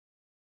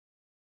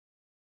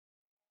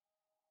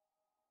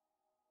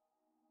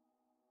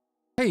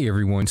Hey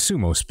everyone,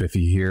 Sumo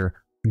Spiffy here.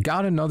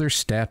 Got another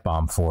stat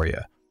bomb for you.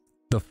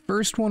 The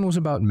first one was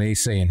about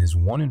Meisei and his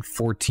 1 in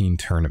 14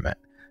 tournament.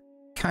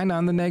 Kinda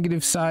on the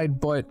negative side,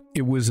 but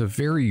it was a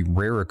very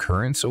rare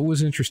occurrence, so it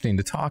was interesting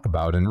to talk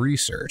about and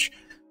research.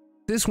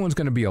 This one's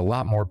going to be a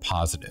lot more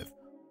positive.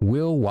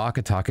 Will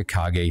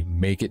Wakatakakage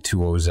make it to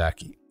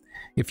Ozeki?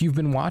 If you've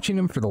been watching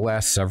him for the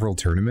last several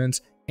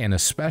tournaments, and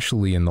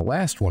especially in the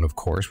last one of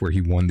course, where he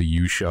won the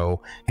yusho,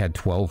 had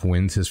 12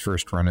 wins his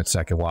first run at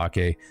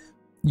sekiwake,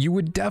 you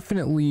would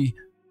definitely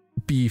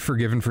be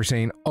forgiven for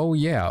saying, oh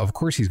yeah, of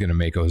course he's going to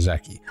make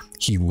Ozeki.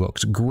 He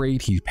looks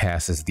great, he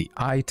passes the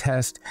eye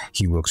test,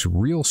 he looks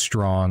real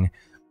strong,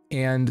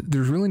 and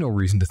there's really no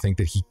reason to think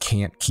that he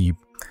can't keep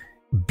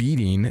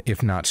beating,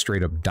 if not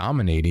straight up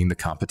dominating, the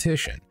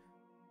competition.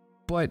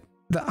 But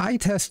the eye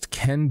test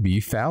can be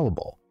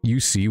fallible.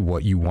 You see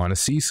what you want to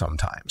see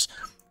sometimes.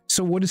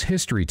 So what does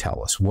history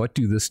tell us? What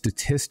do the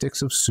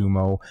statistics of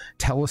Sumo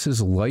tell us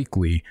is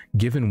likely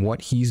given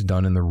what he's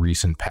done in the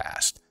recent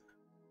past?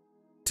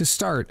 To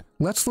start,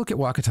 let's look at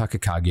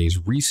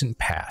Wakatakakage's recent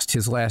past,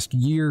 his last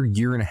year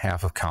and a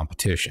half of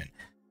competition.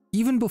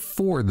 Even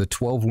before the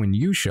 12-win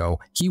yusho,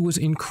 he was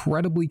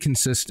incredibly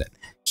consistent.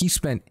 He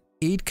spent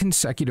 8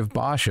 consecutive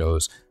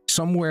bashos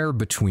somewhere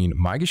between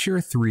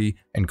maegashira 3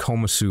 and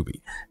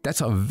komusubi.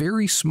 That's a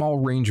very small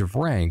range of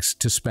ranks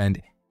to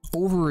spend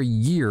over a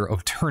year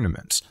of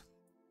tournaments.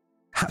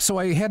 So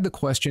I had the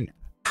question,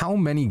 how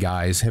many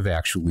guys have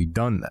actually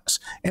done this?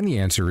 And the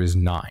answer is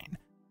 9.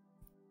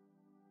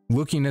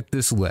 Looking at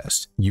this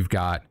list, you've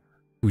got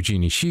Uji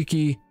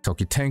Nishiki,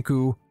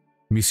 Tokitenku,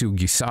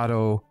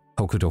 Misugisato,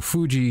 Hokuto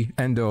Fuji,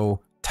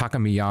 Endo,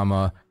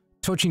 Takamiyama,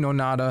 Tochi no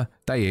Nada,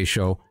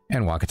 Daisho,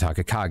 and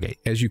Wakatakakage.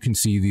 As you can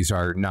see, these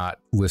are not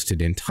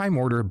listed in time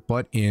order,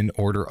 but in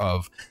order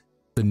of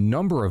the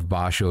number of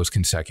bashos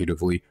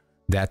consecutively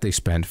that they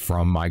spent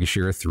from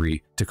maegashira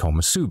 3 to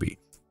komusubi.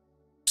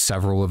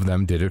 Several of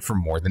them did it for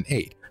more than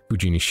 8.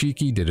 Fuji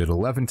Nishiki did it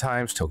 11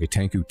 times,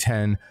 Tokitenku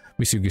 10,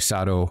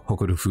 Misugisato,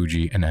 Hokuto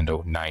Fuji, and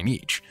Endo 9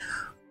 each.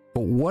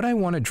 But what I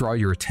want to draw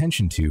your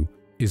attention to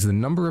is the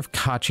number of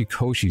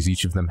kachikoshis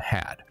each of them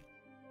had.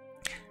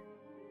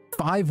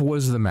 5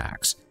 was the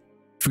max.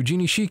 Fuji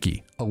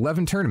Nishiki,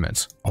 11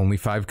 tournaments, only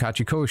 5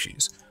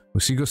 kachikoshis.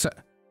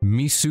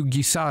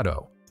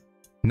 Misugisato,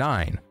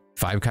 9,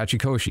 5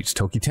 kachikoshis.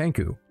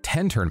 Tokitenku,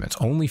 10 tournaments,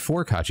 only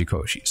 4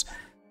 kachikoshis.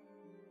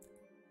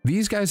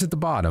 These guys at the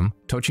bottom,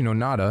 Tochi no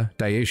Nada,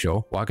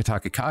 Daisho,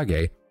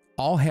 Wakatakakage,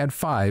 all had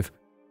 5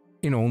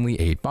 in only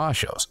 8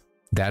 bashos.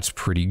 That's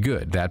pretty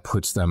good. That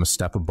puts them a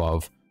step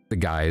above the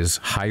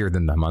guys higher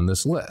than them on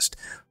this list.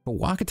 But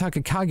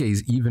Wakatakakage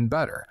is even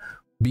better,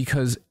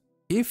 because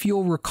if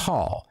you'll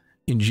recall,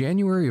 in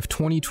January of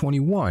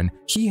 2021,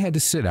 he had to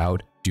sit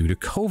out due to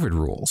COVID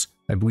rules.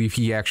 I believe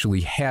he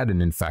actually had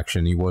an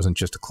infection. He wasn't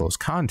just a close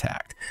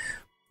contact.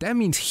 That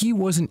means he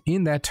wasn't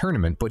in that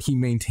tournament, but he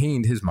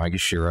maintained his high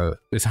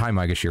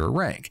maegashira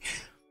rank.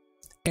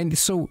 And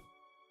so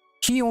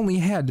he only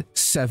had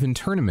 7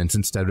 tournaments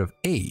instead of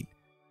 8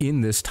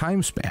 in this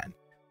time span.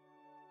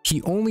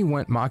 He only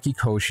went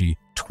makikoshi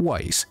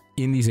twice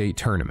in these 8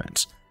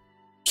 tournaments.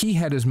 He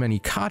had as many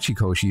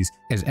kachikoshis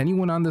as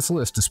anyone on this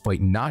list, despite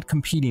not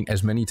competing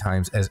as many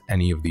times as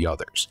any of the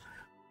others.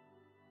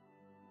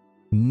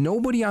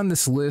 Nobody on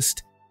this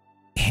list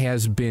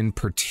has been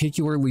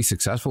particularly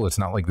successful. It's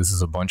not like this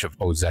is a bunch of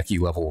Ozeki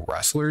level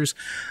wrestlers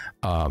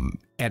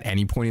at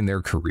any point in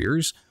their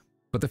careers,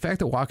 but the fact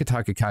that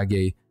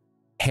Wakatakakage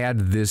had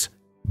this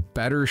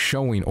better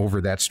showing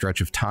over that stretch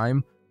of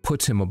time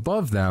puts him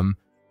above them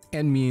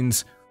and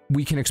means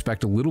we can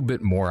expect a little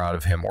bit more out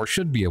of him, or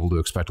should be able to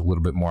expect a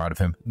little bit more out of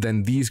him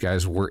than these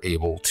guys were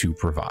able to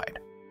provide.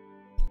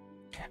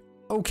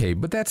 Okay,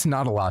 but that's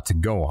not a lot to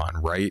go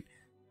on, right?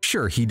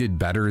 Sure, he did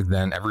better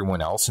than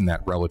everyone else in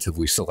that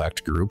relatively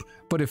select group,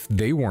 but if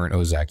they weren't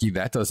Ozeki,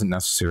 that doesn't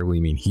necessarily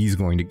mean he's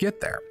going to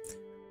get there.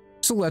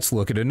 So let's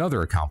look at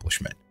another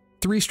accomplishment.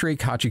 3 straight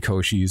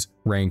kachikoshis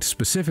ranked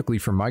specifically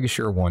from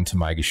maegashira 1 to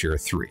maegashira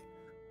 3.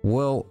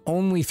 Well,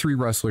 only 3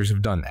 wrestlers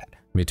have done that.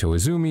 Mito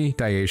Izumi,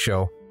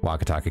 Daisho,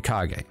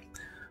 Wakatakakage.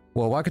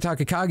 Well,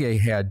 Wakatakakage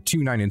had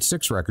 2 9 and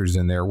 6 records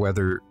in there,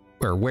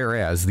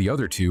 whereas the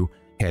other 2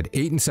 had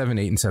 8 and 7,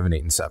 8 and 7,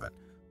 8 and 7.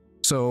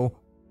 So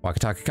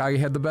Wakatakakage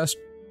had the best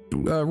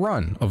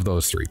run of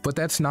those 3, but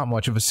that's not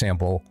much of a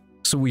sample,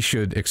 so we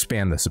should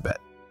expand this a bit.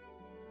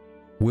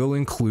 We'll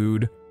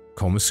include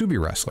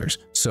komusubi wrestlers,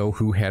 so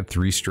who had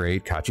 3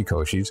 straight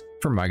kachikoshis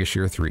from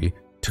maegashira 3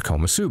 to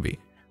komusubi.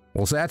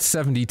 Well, so that's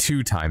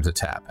 72 times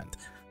it's happened.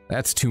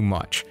 That's too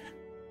much.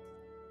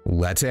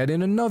 Let's add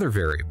in another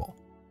variable.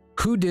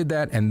 Who did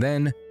that and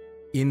then,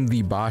 in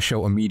the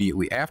basho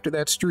immediately after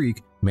that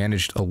streak,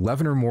 managed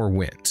 11 or more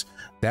wins?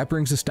 That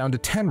brings us down to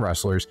 10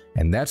 wrestlers,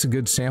 and that's a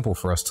good sample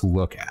for us to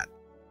look at.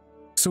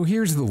 So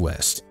here's the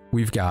list.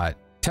 We've got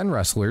 10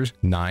 wrestlers,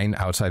 9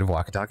 outside of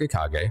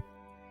Wakatakakage.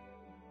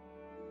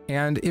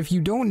 And if you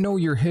don't know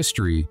your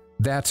history,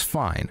 that's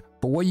fine.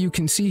 But what you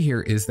can see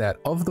here is that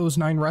of those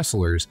 9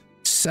 wrestlers,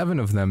 7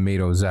 of them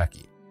made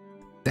Ozeki.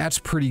 That's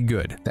pretty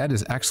good. That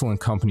is excellent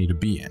company to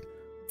be in.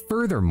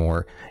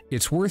 Furthermore,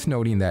 it's worth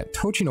noting that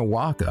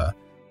Tochinowaka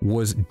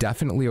was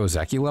definitely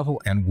Ozeki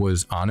level and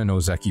was on an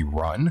Ozeki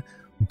run,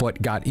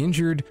 but got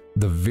injured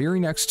the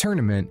very next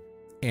tournament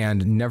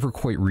and never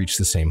quite reached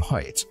the same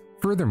height.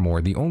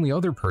 Furthermore, the only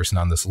other person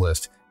on this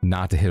list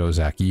not to hit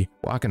Ozeki,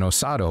 Wakano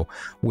Sato,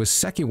 was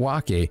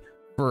sekiwake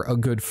for a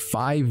good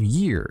 5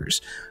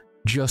 years.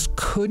 Just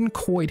couldn't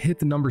quite hit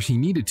the numbers he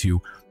needed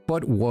to,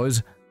 but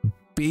was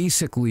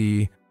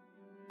basically,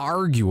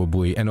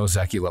 arguably, an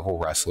Ozeki level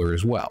wrestler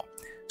as well.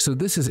 So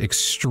this is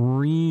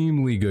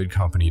extremely good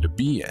company to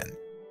be in.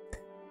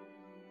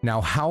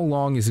 Now, how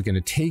long is it going to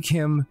take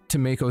him to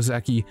make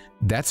Ozeki?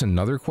 That's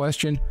another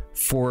question.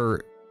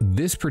 For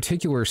this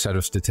particular set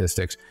of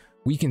statistics,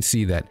 we can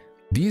see that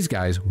these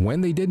guys,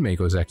 when they did make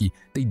Ozeki,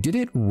 they did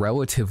it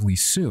relatively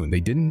soon. They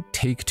didn't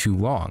take too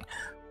long.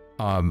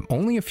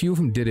 Only a few of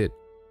them did it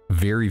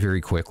very, very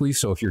quickly.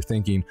 So if you're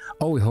thinking,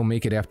 oh, he'll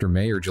make it after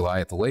May or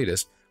July at the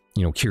latest,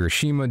 you know,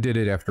 Kirishima did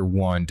it after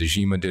 1,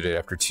 Dejima did it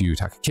after 2,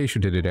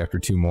 Takakeisho did it after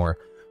 2 more.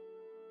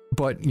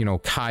 But, you know,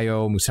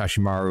 Kaio,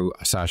 Musashimaru,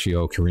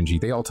 Asashio, Kirinji,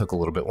 they all took a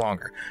little bit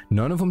longer.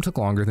 None of them took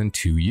longer than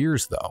 2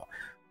 years, though.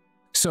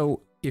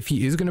 So if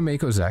he is going to make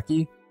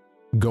Ozeki,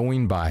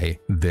 going by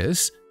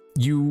this,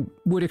 you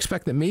would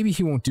expect that maybe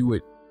he won't do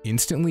it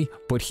instantly,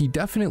 but he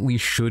definitely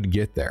should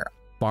get there,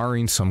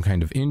 barring some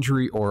kind of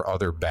injury or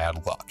other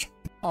bad luck.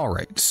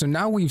 Alright, so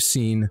now we've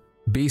seen,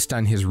 based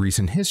on his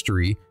recent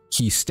history,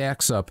 he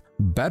stacks up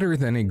better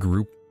than a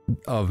group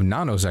of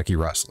non-Ozeki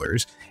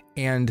wrestlers,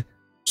 and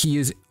he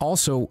is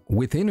also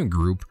within a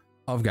group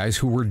of guys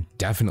who were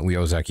definitely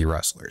Ozeki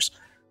wrestlers.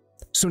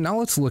 So now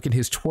let's look at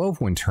his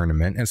 12-win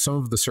tournament and some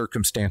of the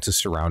circumstances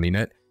surrounding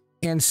it,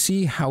 and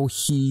see how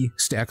he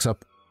stacks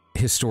up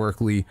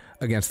historically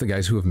against the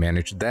guys who have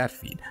managed that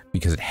feat,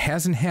 because it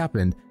hasn't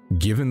happened,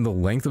 given the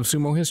length of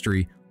sumo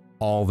history,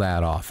 all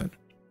that often.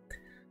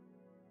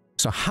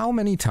 So how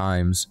many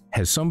times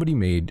has somebody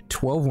made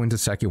 12 wins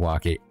at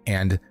sekiwake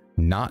and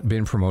not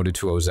been promoted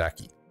to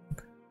Ozeki?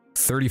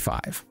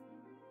 35.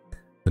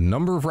 The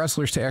number of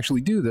wrestlers to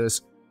actually do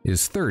this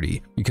is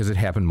 30, because it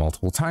happened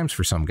multiple times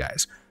for some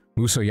guys.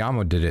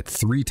 Musoyama did it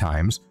 3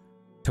 times,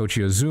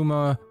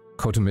 Tochiozuma,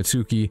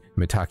 Kotomitsuki,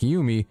 and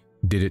Mitakayumi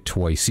did it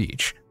twice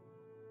each.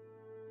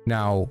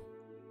 Now,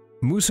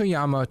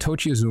 Musoyama,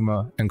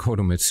 Tochiozuma, and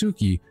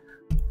Kotomitsuki,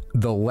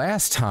 the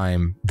last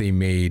time they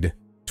made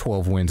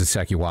 12 wins at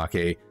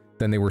sekiwake,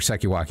 then they were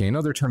sekiwake in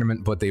another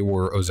tournament, but they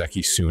were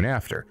Ozeki soon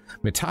after.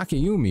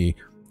 Mitakayumi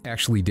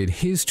actually did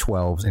his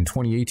 12s in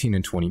 2018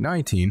 and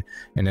 2019,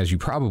 and as you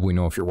probably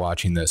know if you're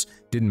watching this,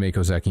 didn't make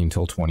Ozeki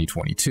until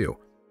 2022.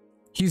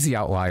 He's the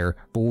outlier,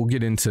 but we'll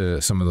get into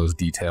some of those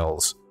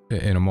details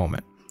in a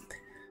moment.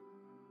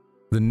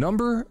 The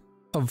number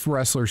of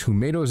wrestlers who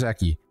made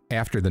Ozeki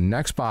after the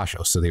next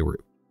basho, so they were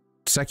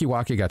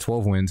sekiwake, got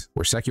 12 wins,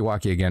 were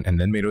sekiwake again, and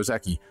then made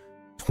Ozeki,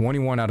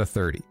 21 out of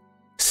 30.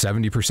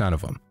 70%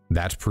 of them.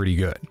 That's pretty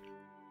good.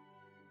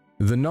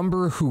 The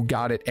number who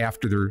got it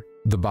after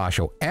the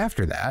basho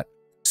after that,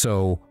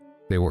 so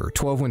they were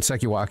 12 wins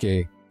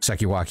sekiwake,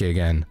 sekiwake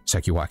again,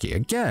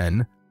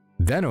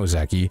 then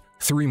Ozeki,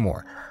 3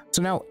 more.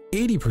 So now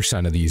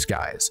 80% of these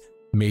guys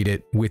made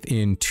it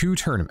within 2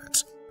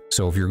 tournaments.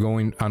 So if you're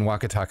going on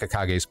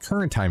Wakatakakage's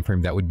current time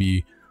frame, that would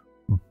be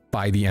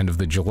by the end of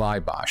the July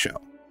basho.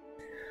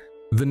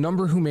 The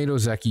number who made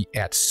Ozeki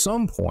at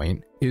some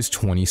point is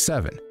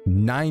 27,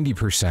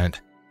 90%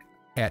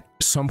 at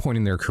some point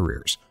in their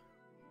careers.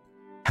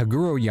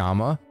 Haguro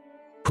Yama,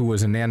 who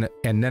was Anenenyama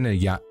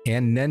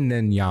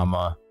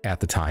at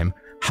the time,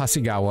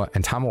 Hasegawa,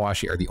 and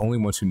Tamawashi are the only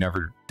ones who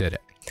never did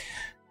it.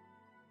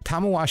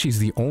 Tamawashi is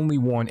the only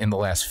one in the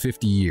last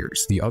 50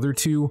 years. The other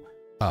two,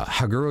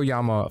 Haguro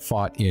Yama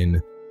fought in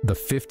the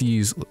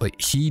 50s. Like,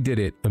 he did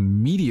it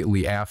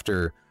immediately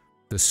after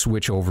the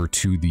switch over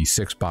to the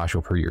 6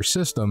 basho per year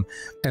system,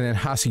 and then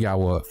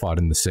Hasegawa fought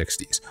in the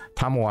 60s.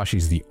 Tamawashi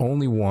is the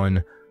only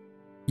one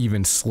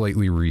even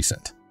slightly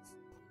recent.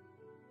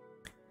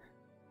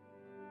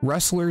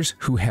 Wrestlers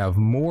who have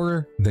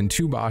more than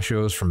 2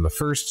 bashos from the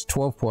first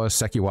 12 plus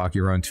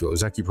sekiwake run to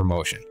Ozeki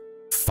promotion,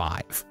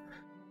 5.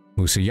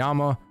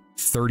 Musayama,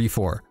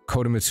 34.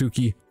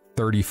 Kotomitsuki,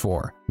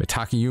 34.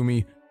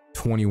 Mitakayumi,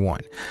 21.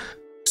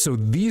 So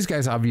these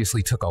guys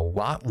obviously took a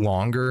lot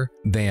longer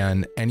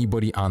than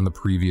anybody on the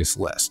previous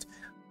list,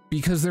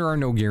 because there are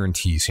no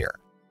guarantees here.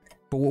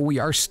 But what we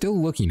are still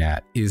looking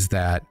at is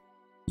that,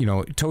 you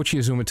know,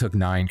 Tochiozuma took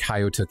 9,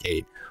 Kaio took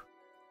 8.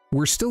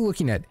 We're still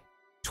looking at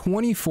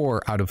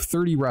 24 out of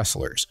 30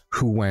 wrestlers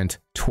who went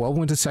 12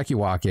 went to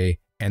sekiwake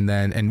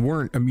and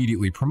weren't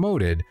immediately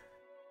promoted,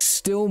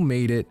 still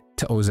made it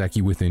to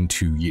Ozeki within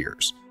 2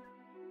 years.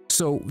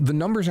 So the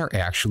numbers are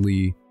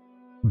actually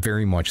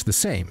very much the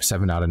same.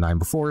 7 out of 9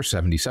 before,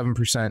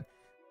 77%,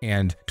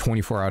 and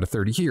 24 out of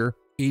 30 here,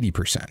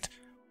 80%.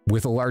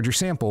 With a larger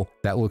sample,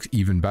 that looks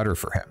even better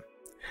for him.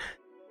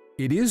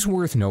 It is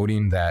worth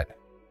noting that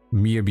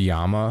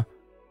Miyabiyama,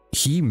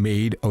 he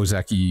made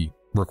Ozeki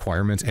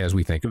requirements as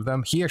we think of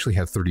them. He actually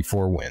had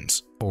 34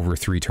 wins over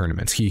 3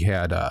 tournaments. He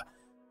had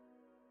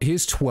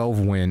his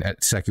 12 win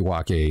at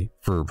sekiwake,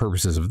 for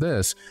purposes of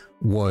this,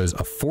 was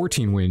a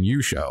 14 win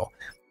yusho,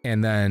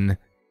 and then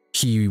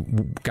he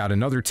got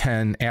another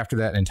 10 after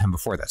that and 10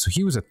 before that. So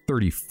he was at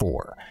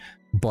 34,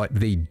 but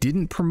they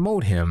didn't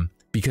promote him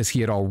because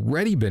he had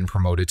already been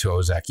promoted to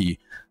Ozeki.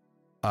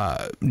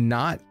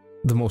 Not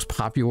the most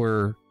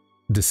popular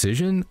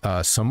decision.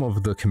 Some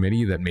of the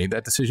committee that made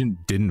that decision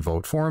didn't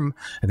vote for him.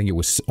 I think it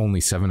was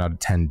only 7 out of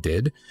 10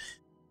 did.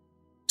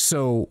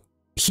 So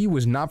he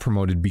was not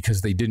promoted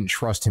because they didn't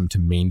trust him to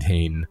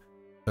maintain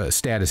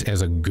status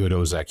as a good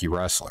Ozeki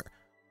wrestler.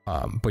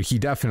 But he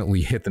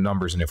definitely hit the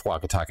numbers, and if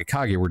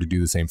Wakatakakage were to do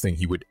the same thing,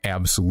 he would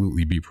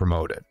absolutely be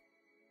promoted.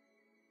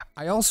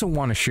 I also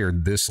want to share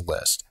this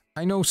list.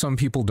 I know some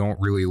people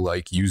don't really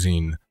like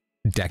using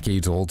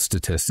decades-old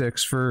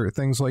statistics for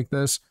things like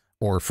this,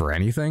 or for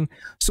anything,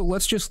 so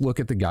let's just look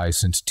at the guys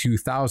since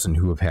 2000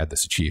 who have had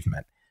this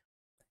achievement.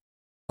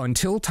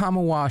 Until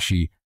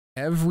Tamawashi,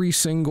 every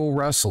single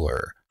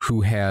wrestler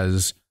who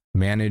has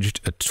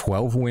managed a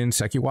 12-win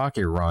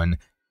sekiwake run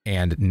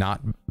and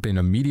not been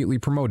immediately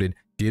promoted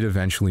did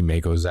eventually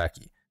make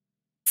Ozeki.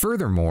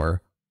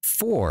 Furthermore,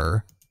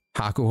 4,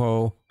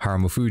 Hakuho,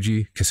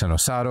 Haramufuji,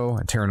 Kisenosato,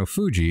 and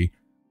Terunofuji,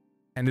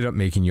 ended up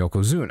making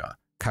Yokozuna.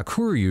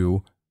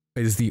 Kakuryu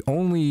is the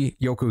only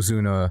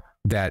Yokozuna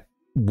that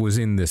was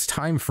in this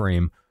time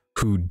frame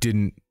who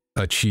didn't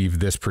achieve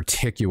this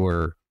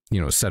particular,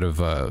 set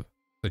of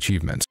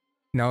achievements.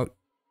 Now,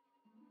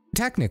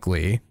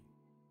 technically,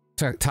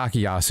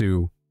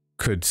 Takayasu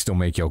could still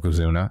make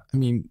Yokozuna. I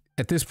mean,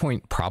 at this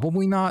point,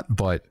 probably not,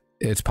 but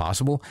it's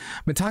possible.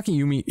 But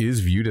Takayumi is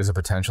viewed as a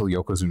potential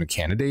Yokozuna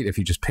candidate if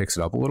he just picks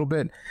it up a little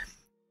bit.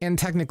 And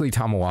technically,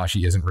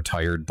 Tamawashi isn't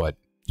retired, but,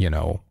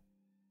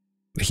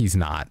 he's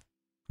not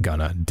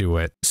gonna do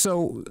it.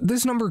 So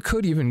this number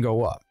could even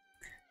go up.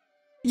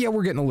 Yeah,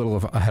 we're getting a little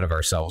ahead of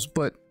ourselves,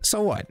 but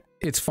so what?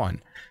 It's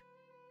fun.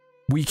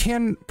 We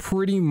can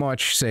pretty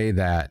much say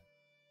that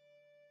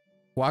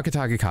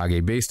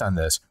Wakatakakage, based on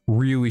this,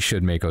 really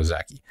should make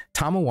Ozeki.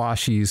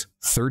 Tamawashi's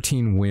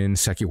 13-win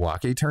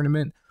sekiwake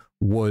tournament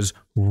was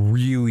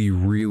really,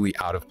 really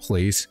out of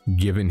place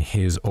given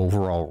his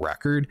overall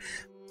record.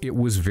 It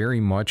was very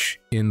much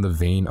in the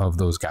vein of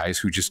those guys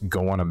who just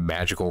go on a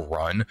magical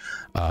run.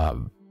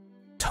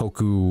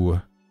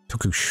 Toku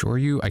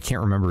Shoryu? I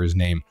can't remember his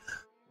name.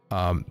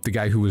 The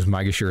guy who was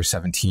maegashira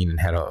 17 and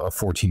had a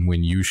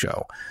 14-win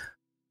yusho.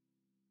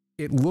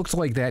 It looked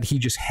like that he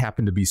just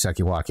happened to be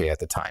sekiwake at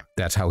the time.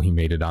 That's how he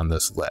made it on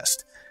this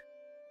list.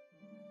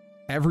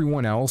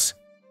 Everyone else,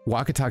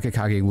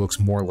 Wakatakakage looks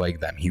more like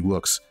them. He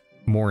looks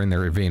more in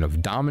their vein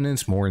of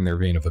dominance, more in their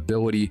vein of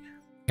ability,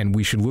 and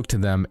we should look to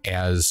them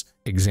as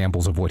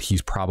examples of what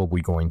he's probably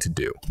going to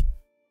do.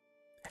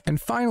 And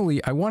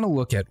finally, I want to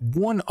look at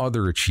one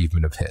other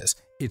achievement of his.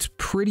 It's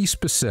pretty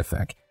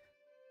specific.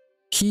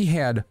 He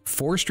had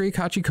 4 straight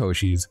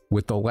Kachikoshis,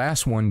 with the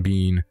last one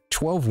being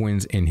 12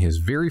 wins in his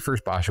very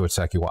first basho at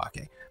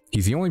sekiwake.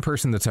 He's the only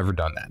person that's ever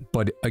done that.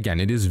 But again,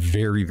 it is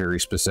very, very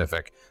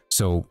specific.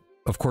 So,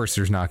 of course,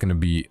 there's not going to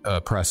be a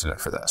precedent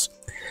for this.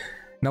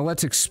 Now,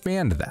 let's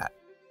expand that.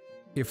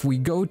 If we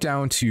go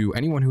down to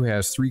anyone who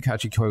has 3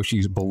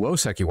 Kachikoshis below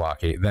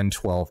sekiwake, then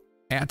 12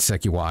 at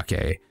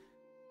sekiwake,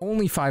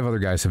 only 5 other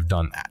guys have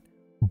done that.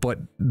 But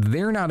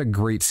they're not a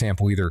great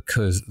sample either,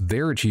 because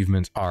their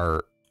achievements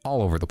are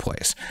all over the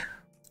place.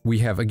 We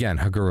have, again,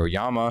 Haguro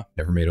Yama,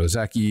 never made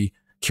Ozeki.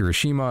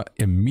 Kirishima,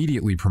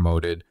 immediately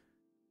promoted.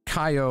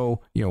 Kaio,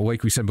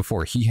 like we said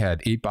before, he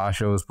had 8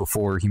 bashos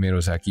before he made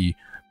Ozeki.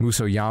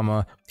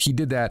 Musoyama, he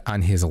did that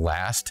on his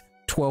last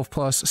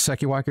 12-plus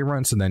sekiwake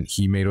run, so then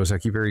he made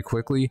Ozeki very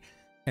quickly.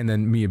 And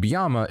then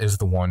Miyabiyama is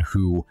the one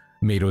who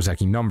made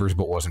Ozeki numbers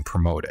but wasn't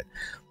promoted.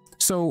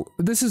 So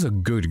this is a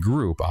good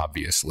group,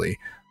 obviously,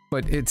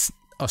 but it's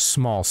a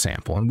small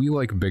sample, and we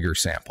like bigger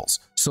samples.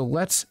 So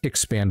let's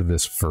expand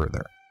this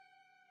further.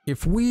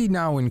 If we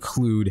now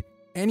include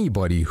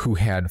anybody who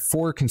had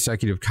 4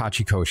 consecutive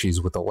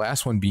Kachikoshis, with the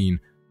last one being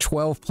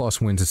 12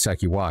 plus wins at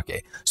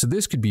sekiwake. So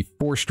this could be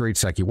 4 straight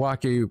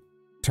sekiwake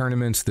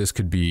tournaments. This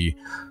could be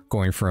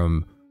going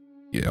from,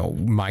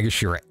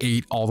 maegashira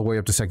 8 all the way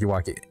up to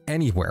sekiwake,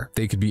 anywhere.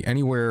 They could be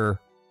anywhere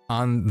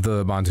on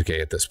the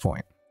Banzuke at this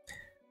point.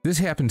 This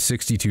happened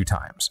 62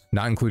 times,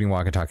 not including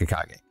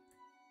Wakatakakage.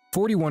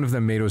 41 of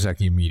them made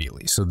Ozeki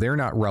immediately, so they're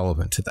not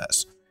relevant to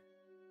this.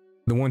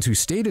 The ones who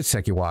stayed at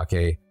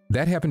sekiwake,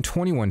 that happened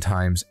 21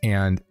 times,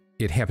 and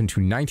it happened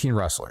to 19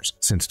 wrestlers,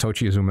 since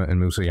Tochiizuma and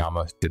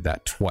Musoyama did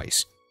that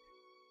twice.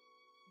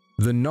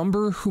 The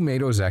number who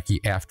made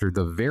Ozeki after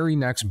the very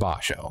next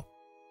basho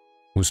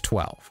was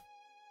 12,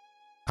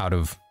 out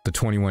of the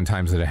 21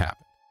 times that it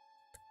happened.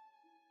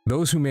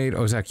 Those who made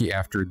Ozeki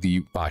after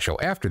the basho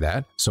after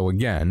that, so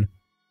again,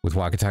 with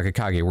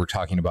Wakatakakage, we're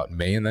talking about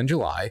May and then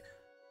July,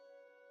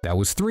 that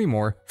was 3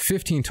 more,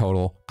 15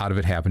 total, out of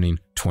it happening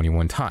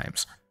 21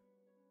 times.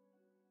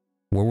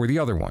 What were the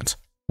other ones?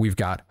 We've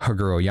got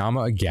Haguro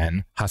Yama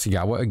again,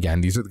 Hasegawa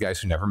again. These are the guys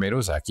who never made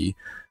Ozeki.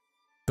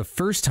 The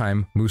first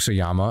time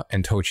Musoyama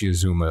and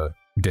Tochiizuma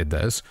did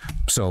this,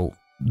 so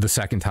the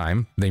second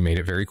time they made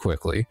it very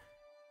quickly.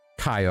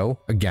 Kaio,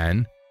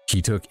 again,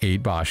 he took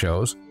 8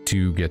 bashos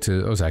to get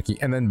to Ozeki,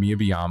 and then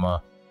Miyabiyama,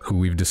 who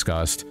we've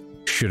discussed,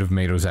 should have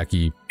made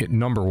Ozeki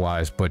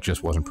number-wise, but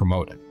just wasn't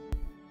promoted.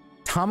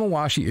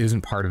 Tamawashi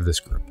isn't part of this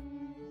group.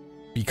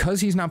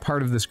 Because he's not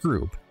part of this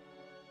group,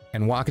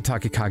 and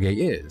Wakatakakage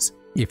is,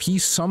 if he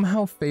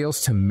somehow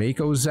fails to make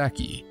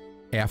Ozeki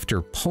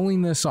after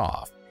pulling this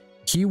off,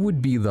 he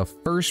would be the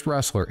first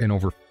wrestler in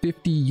over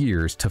 50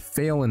 years to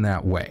fail in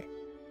that way.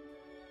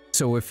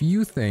 So if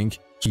you think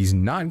he's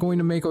not going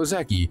to make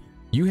Ozeki,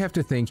 you have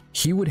to think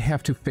he would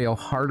have to fail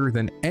harder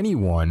than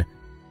anyone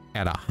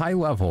at a high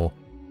level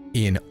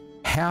in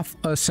half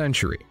a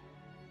century.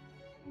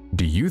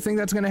 Do you think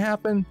that's going to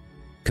happen?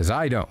 Because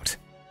I don't.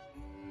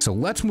 So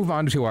let's move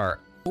on to our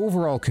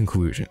overall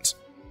conclusions.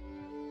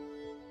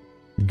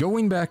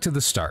 Going back to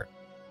the start,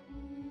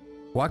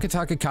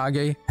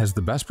 Wakatakakage has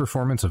the best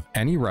performance of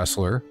any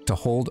wrestler to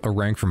hold a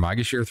rank from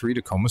maegashira 3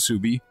 to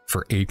komusubi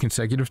for 8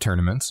 consecutive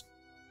tournaments.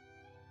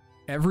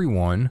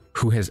 Everyone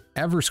who has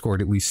ever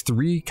scored at least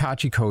 3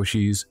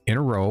 kachikoshis in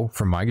a row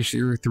from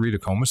maegashira 3 to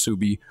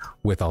komusubi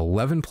with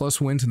 11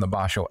 plus wins in the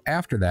basho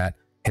after that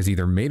has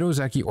either made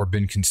Ozeki or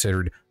been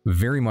considered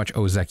very much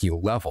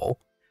Ozeki level.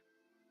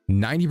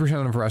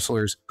 90% of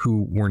wrestlers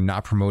who were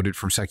not promoted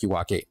from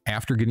sekiwake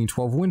after getting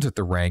 12 wins at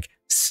the rank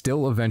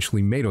still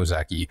eventually made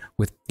Ozeki,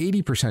 with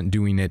 80%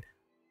 doing it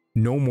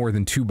no more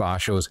than 2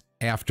 bashos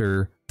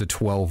after the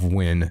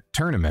 12-win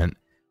tournament.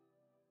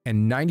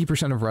 And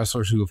 90% of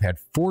wrestlers who have had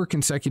 4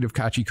 consecutive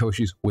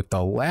kachikoshis, with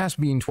the last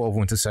being 12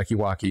 wins at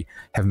sekiwake,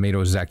 have made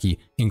Ozeki,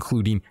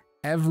 including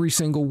every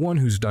single one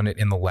who's done it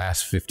in the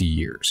last 50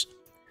 years.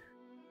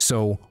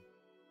 So,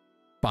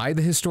 by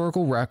the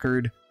historical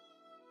record,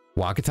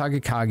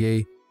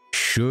 Wakatakakage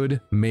should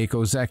make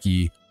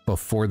Ozeki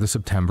before the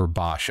September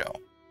basho.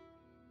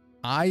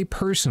 I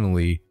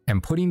personally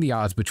am putting the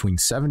odds between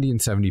 70 and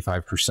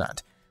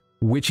 75%,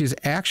 which is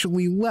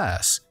actually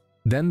less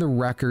than the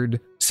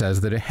record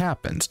says that it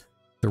happens.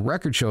 The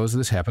record shows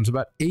this happens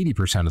about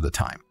 80% of the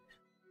time.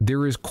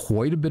 There is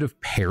quite a bit of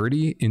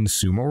parity in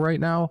sumo right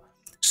now,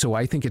 so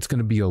I think it's going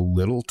to be a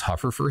little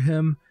tougher for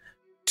him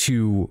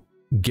to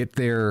get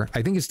there.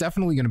 I think it's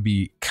definitely going to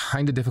be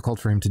kind of difficult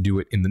for him to do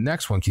it in the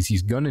next one because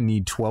he's going to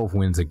need 12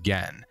 wins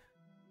again.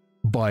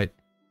 But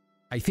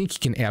I think he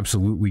can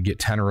absolutely get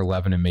 10 or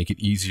 11 and make it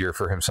easier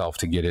for himself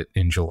to get it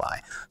in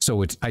July.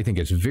 So I think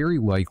it's very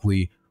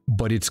likely,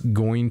 but it's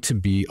going to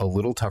be a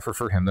little tougher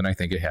for him than I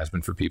think it has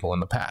been for people in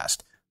the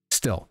past.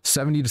 Still,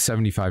 70 to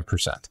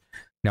 75%.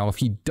 Now, if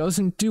he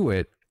doesn't do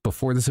it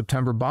before the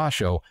September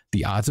basho,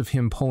 the odds of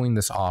him pulling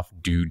this off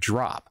do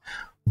drop.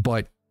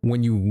 But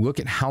when you look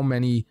at how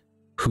many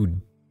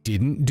who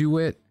didn't do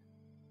it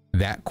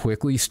that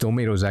quickly still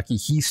made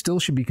Ozeki, he still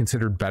should be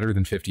considered better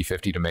than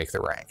 50-50 to make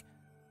the rank.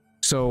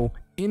 So,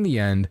 in the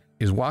end,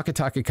 is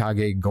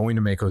Wakatakakage going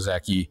to make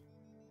Ozeki?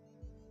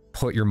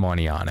 Put your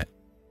money on it.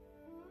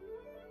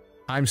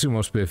 I'm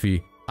Sumo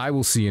Spiffy. I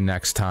will see you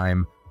next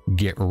time.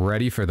 Get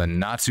ready for the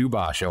Natsu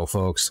Basho,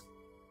 folks.